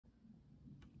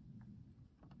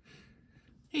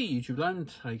Hey YouTube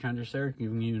land, hi Candace there,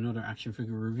 giving you another action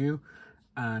figure review.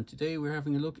 And today we're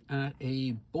having a look at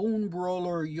a bone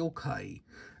brawler yokai.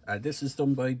 This is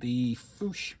done by the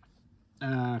Fwoosh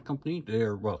company.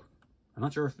 Well, I'm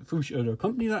not sure if Fwoosh are the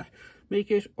company that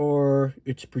make it or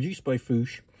it's produced by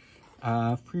Fwoosh.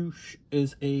 Fwoosh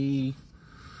is a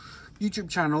YouTube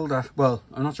channel that, well,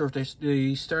 I'm not sure if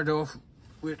they started off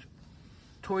with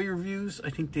toy reviews. I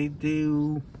think they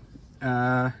do.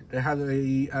 They have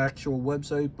a actual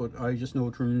website, but I just know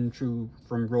it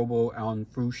from Robo on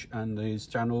Fwoosh and his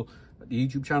channel, the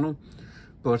YouTube channel.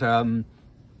 But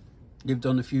they've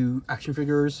done a few action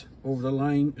figures over the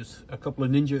line. There's a couple of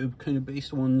ninja kind of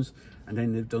based ones, and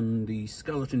then they've done the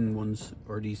skeleton ones,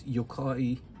 or these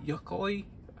yokai,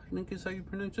 I think is how you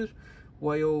pronounce it,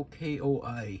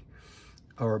 YOKOI,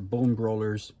 or bone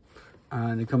brawlers,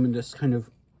 and they come in this kind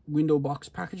of window box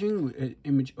packaging with an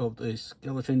image of the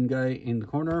skeleton guy in the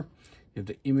corner. You have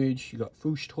the image, you got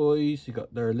Fwoosh toys, you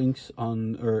got their links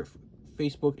on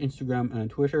Facebook, Instagram and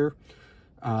Twitter.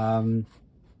 On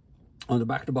the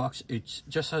back of the box it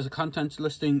just has a contents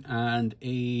listing and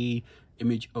a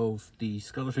image of the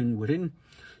skeleton within.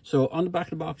 So on the back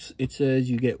of the box it says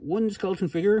you get one skeleton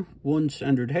figure, one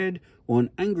standard head, one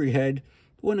angry head,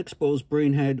 one exposed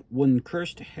brain head, one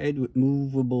cursed head with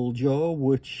movable jaw,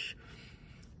 which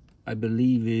I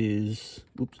believe is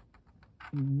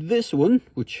this one,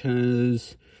 which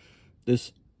has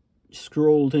this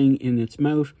scroll thing in its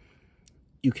mouth.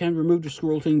 You can remove the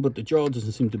scroll thing, but the jaw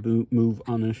doesn't seem to move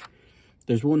on it.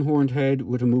 There's one horned head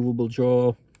with a movable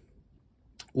jaw,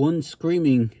 one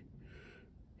screaming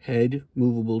head,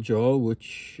 movable jaw,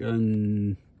 which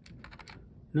I'm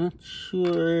not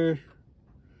sure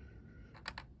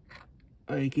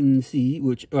I can see,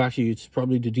 which actually it's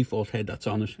probably the default head that's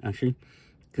on it actually,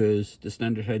 because the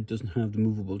standard head doesn't have the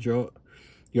movable jaw.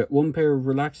 You got one pair of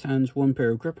relaxed hands, one pair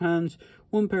of grip hands,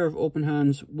 one pair of open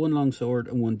hands, one long sword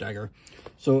and one dagger.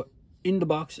 So in the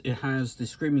box it has the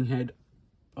screaming head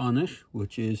on it,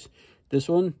 which is this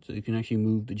one, so you can actually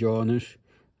move the jaw on it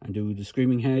and do the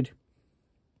screaming head.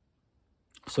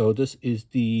 So this is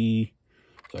the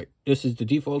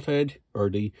default head, or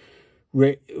the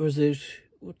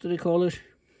what do they call it,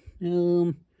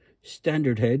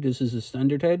 standard head. This is a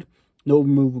standard head, no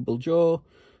movable jaw,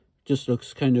 just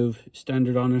looks kind of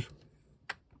standard on it.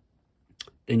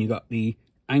 Then you got the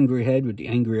angry head with the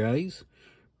angry eyes,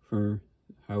 for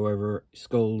however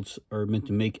skulls are meant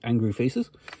to make angry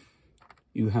faces.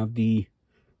 You have the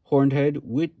horned head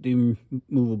with the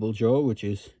movable jaw, which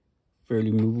is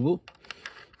fairly movable.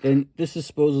 Then this is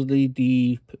supposedly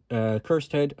the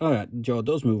cursed head. Oh yeah, the jaw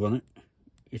does move on it.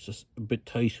 It's just a bit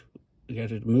tight to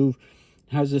get it to move.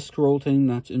 It has this scroll thing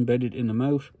that's embedded in the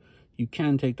mouth. You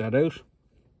can take that out.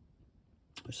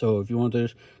 So if you want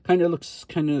it, kind of looks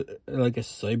kind of like a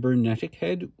cybernetic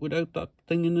head without that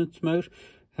thing in its mouth.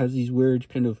 It has these weird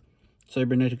kind of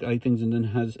cybernetic eye things, and then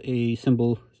has a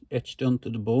symbol etched onto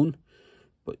the bone.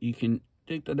 But you can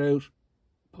take that out,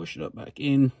 push it up back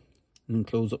in, and then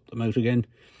close up the mouth again.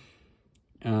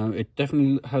 It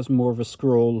definitely has more of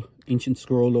a ancient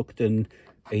scroll look than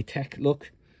a tech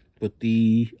look, but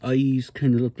the eyes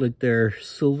kind of look like they're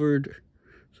silvered,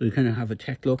 so you kind of have a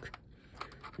tech look.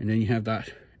 And then you have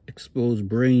that exposed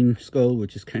brain skull,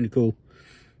 which is kind of cool.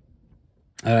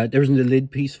 There isn't a lid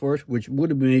piece for it, which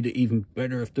would have made it even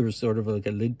better if there was sort of like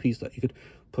a lid piece that you could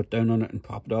put down on it and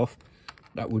pop it off.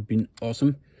 That would be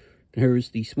awesome. Here is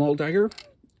the small dagger.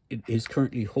 It is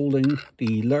currently holding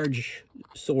the large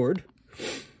sword.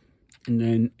 And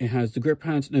then it has the grip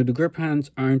hands. Now the grip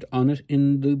hands aren't on it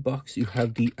in the box. You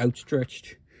have the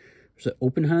outstretched,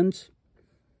 open hands.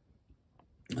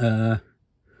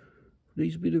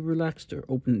 These would be the relaxed or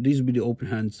open. These would be the open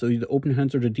hands. So the open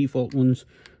hands are the default ones.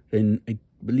 Then I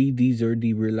believe these are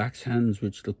the relaxed hands,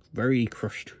 which look very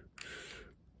crushed.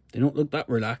 They don't look that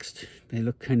relaxed. They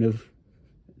look kind of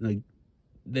like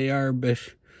they are a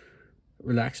bit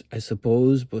relaxed, I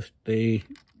suppose, but they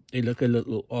look a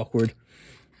little awkward.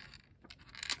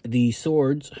 The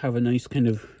swords have a nice kind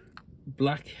of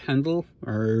black handle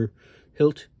or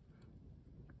hilt,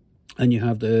 and you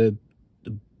have the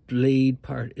blade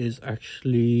part is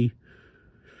actually,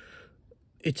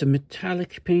 it's a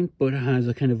metallic paint, but it has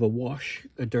a kind of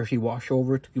a dirty wash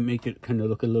over it to make it kind of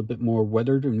look a little bit more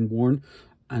weathered and worn.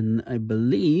 And I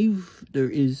believe there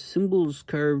is symbols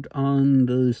carved on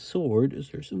the sword. Is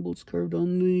there symbols carved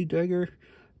on the dagger?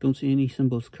 Don't see any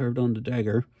symbols carved on the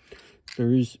dagger.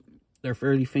 They're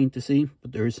fairly faint to see,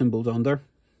 but there is symbols on there.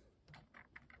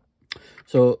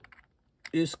 So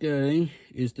this guy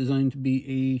is designed to be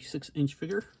a 6-inch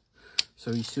figure.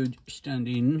 So he should stand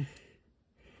in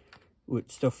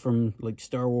with stuff from like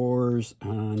Star Wars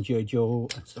and G.I. Joe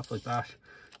and stuff like that.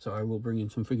 So I will bring in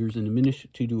some figures in a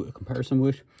minute to do a comparison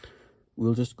with.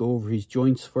 We'll just go over his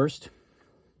joints first.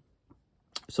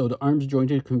 So the arms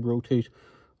jointed, can rotate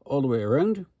all the way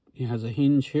around. He has a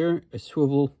hinge here, a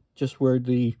swivel just where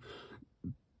the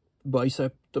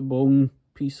bicep, the bone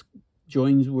piece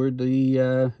joins where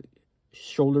the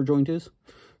shoulder joint is.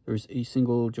 There's a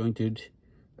single jointed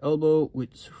elbow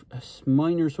with a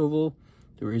minor swivel.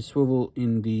 There is swivel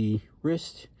in the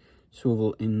wrist,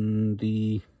 swivel in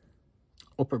the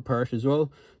upper part as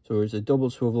well. So there's a double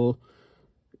swivel.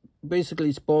 Basically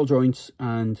it's ball joints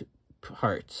and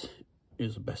parts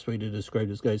is the best way to describe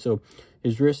this guy. So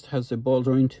his wrist has a ball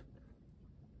joint,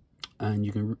 and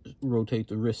you can rotate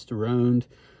the wrist around.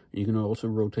 You can also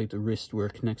rotate the wrist where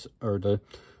it connects, or the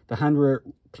hand where it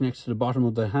connects to the bottom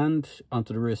of the hand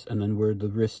onto the wrist, and then where the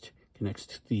wrist connects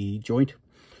to the joint.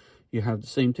 You have the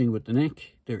same thing with the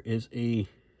neck. There is a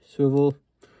swivel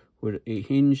with a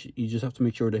hinge. You just have to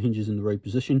make sure the hinge is in the right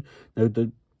position. Now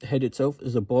the head itself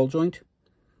is a ball joint,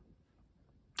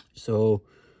 so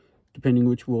depending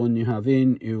which one you have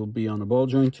in, it will be on a ball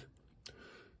joint.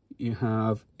 You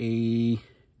have a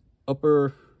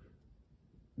upper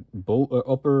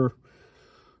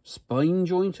spine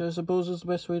joint, I suppose is the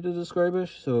best way to describe it.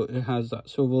 So it has that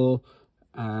swivel,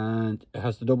 and it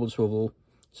has the double swivel.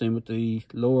 Same with the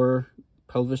lower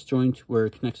pelvis joint where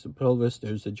it connects to the pelvis.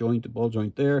 There's a joint, the ball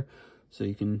joint there, so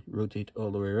you can rotate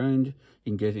all the way around. You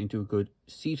can get into a good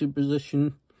seated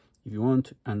position if you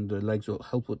want, and the legs will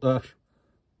help with that.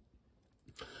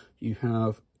 You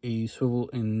have a swivel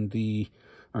in the,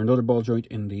 or another ball joint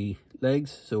in the legs,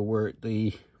 so where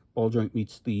the ball joint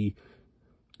meets the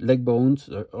leg bones,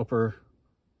 the upper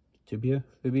tibia,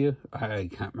 I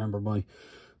can't remember my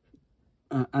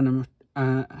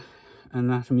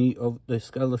anatomy of the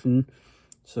skeleton.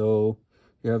 So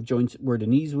you have joints where the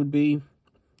knees would be.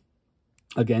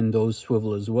 Again, those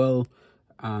swivel as well,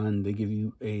 and they give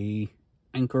you a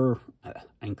ankle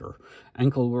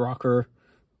rocker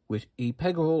with a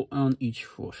peg hole on each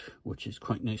foot, which is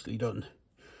quite nicely done.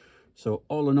 So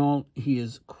all in all, he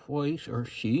is quite, or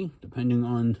she, depending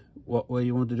on what way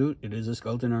you want to do it, it is a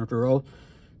skeleton after all.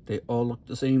 They all look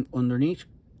the same underneath,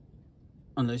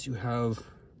 unless you have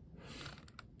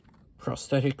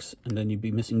prosthetics, and then you'd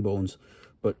be missing bones.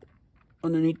 But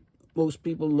underneath, most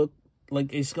people look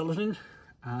like a skeleton.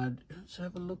 And let's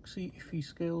have a look, see if he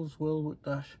scales well with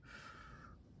that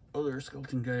other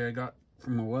skeleton guy I got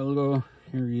from a while ago.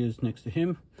 Here he is next to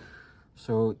him.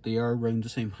 So they are around the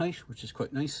same height, which is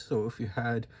quite nice. So if you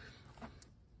had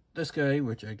this guy,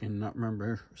 which I cannot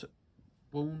remember, is it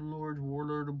Bone Lord,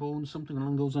 Warlord of Bone, something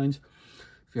along those lines.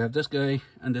 If you have this guy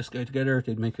and this guy together,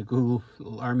 they'd make a cool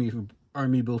little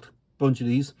army built bunch of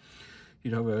these.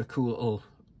 You'd have a cool little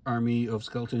army of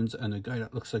skeletons and a guy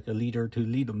that looks like a leader to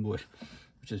lead them with,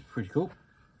 which is pretty cool.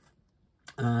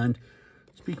 And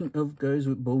speaking of guys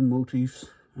with bone motifs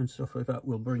and stuff like that,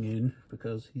 we'll bring in,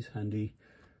 because he's handy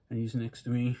and he's next to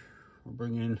me, we'll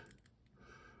bring in,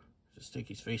 just take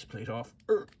his faceplate off,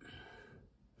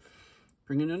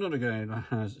 bring in another guy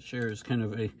that shares kind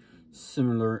of a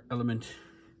similar element.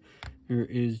 Here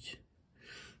is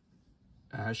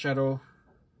Shadow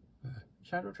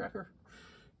Tracker,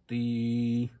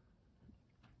 the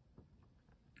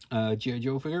G.I.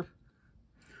 Joe figure.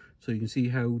 So you can see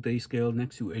how they scale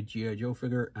next to a G.I. Joe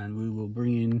figure. And we will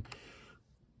bring in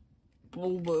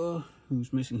Boba,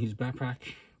 who's missing his backpack,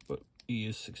 but he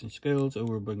is 6-inch scale, so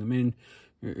we'll bring him in.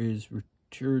 Here is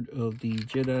Return of the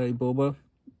Jedi Boba.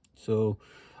 So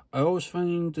I always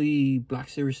find the Black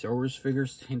Series Star Wars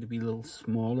figures tend to be a little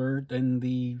smaller than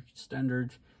the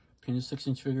standard kind of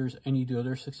 6-inch figures, any of the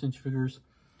other 6-inch figures.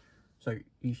 Sorry,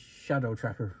 the Shadow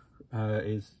Tracker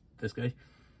is this guy.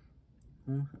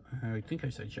 I think I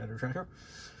said Shadow Tracker.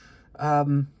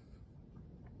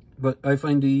 But I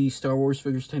find the Star Wars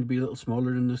figures tend to be a little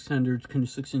smaller than the standard kind of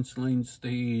 6-inch lines.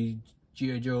 The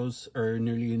G.I. Joes are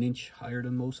nearly an inch higher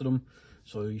than most of them.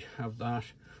 So you have that.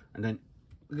 And then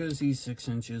because he's 6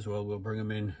 inches, well, we'll bring him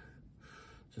in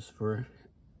just for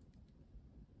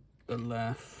a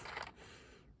laugh.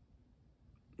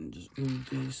 And just move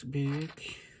this back.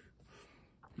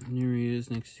 And here he is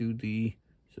next to the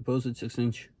supposed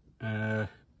 6-inch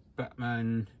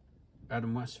Batman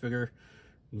Adam West figure.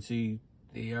 You can see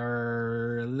they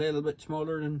are a little bit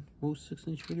smaller than most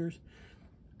 6-inch figures.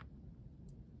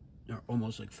 They're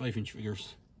almost like 5-inch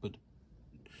figures, but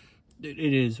it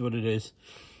is what it is.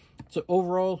 So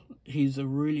overall, he's a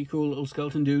really cool little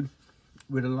skeleton dude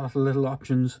with a lot of little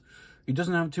options. He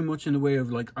doesn't have too much in the way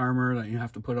of like armor that you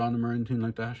have to put on him or anything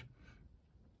like that,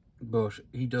 but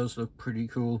he does look pretty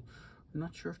cool. I'm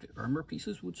not sure if the armor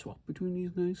pieces would swap between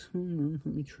these guys. Let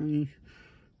me try.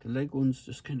 The leg ones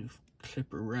just kind of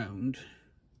clip around.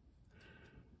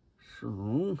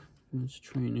 So let's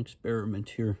try an experiment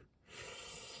here.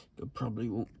 It probably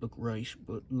won't look right,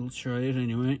 but we'll try it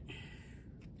anyway.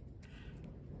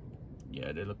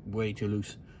 Yeah, they look way too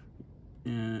loose.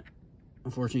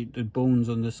 Unfortunately, the bones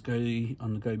on this guy,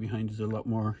 on the guy behind, is a lot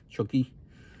more chunky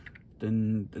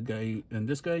than the guy and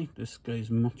this guy. This guy's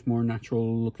much more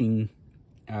natural looking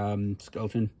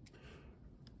skeleton,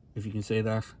 if you can say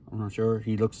that. I'm not sure.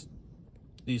 He looks,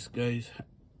 these guys,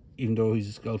 even though he's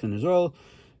a skeleton as well,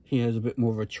 he has a bit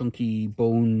more of a chunky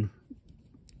bone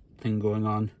thing going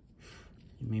on.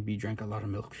 Maybe he drank a lot of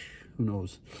milk, who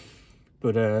knows.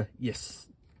 But yes,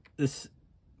 this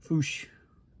Fwoosh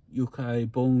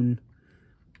Yokai Bone,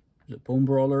 bone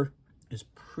brawler, is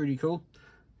pretty cool.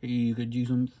 You could use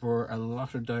them for a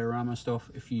lot of diorama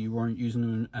stuff. If you weren't using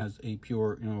them as a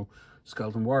pure, you know,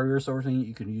 skeleton warrior sort of thing,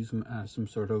 you could use them as some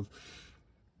sort of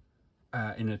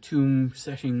in a tomb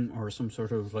setting, or some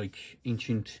sort of like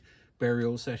ancient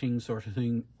burial setting sort of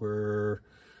thing, where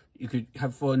you could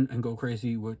have fun and go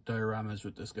crazy with dioramas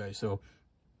with this guy. So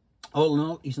all in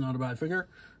all, he's not a bad figure,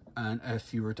 and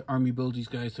if you were to army build these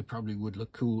guys, they probably would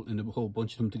look cool in a whole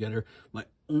bunch of them together. My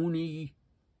only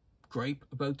gripe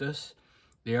about this,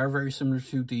 they are very similar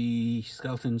to the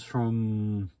skeletons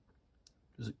from,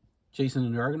 is it Jason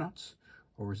and the Argonauts,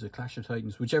 or is it Clash of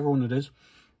Titans, whichever one it is.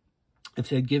 If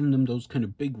they had given them those kind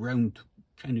of big round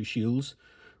kind of shields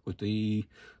with the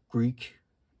Greek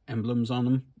emblems on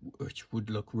them, which would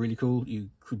look really cool, you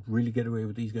could really get away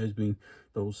with these guys being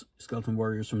those skeleton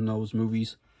warriors from those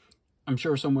movies. I'm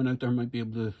sure someone out there might be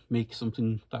able to make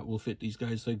something that will fit these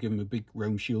guys. They give them a big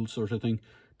round shield sort of thing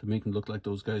to make them look like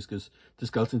those guys, because the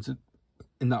skeletons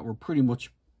in that were pretty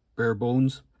much bare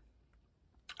bones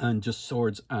and just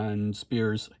swords and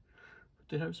spears.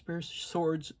 Did they have spears?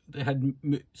 Swords. They had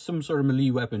some sort of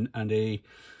melee weapon and a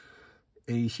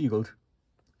shield.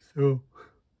 So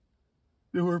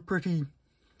they were pretty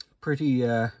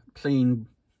plain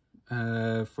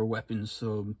for weapons,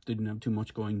 so didn't have too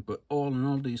much going. But all in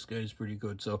all, these guys pretty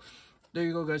good. So there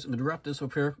you go, guys. I'm going to wrap this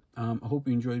up here. I hope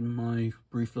you enjoyed my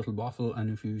brief little waffle, and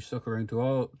if you stuck around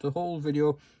to the whole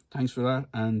video, thanks for that.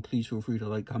 And please feel free to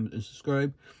like, comment, and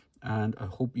subscribe. And I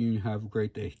hope you have a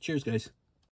great day. Cheers, guys.